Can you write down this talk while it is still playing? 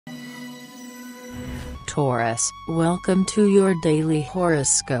Taurus, welcome to your daily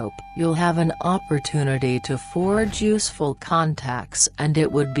horoscope. You'll have an opportunity to forge useful contacts, and it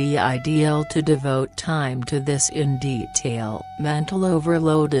would be ideal to devote time to this in detail. Mental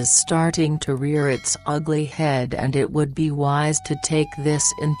overload is starting to rear its ugly head, and it would be wise to take this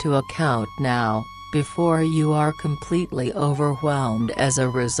into account now, before you are completely overwhelmed as a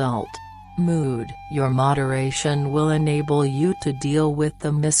result. Mood. Your moderation will enable you to deal with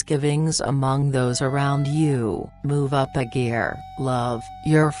the misgivings among those around you. Move up a gear. Love.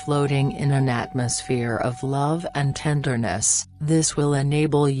 You're floating in an atmosphere of love and tenderness. This will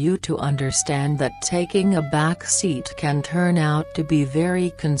enable you to understand that taking a back seat can turn out to be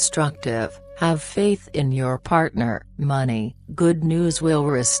very constructive. Have faith in your partner. Money. Good news will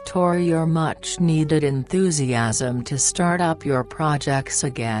restore your much-needed enthusiasm to start up your projects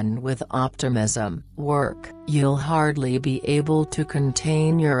again with optimism. Work. You'll hardly be able to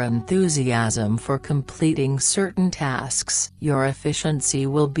contain your enthusiasm for completing certain tasks. Your efficiency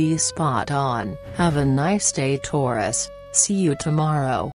will be spot on. Have a nice day, Taurus. See you tomorrow.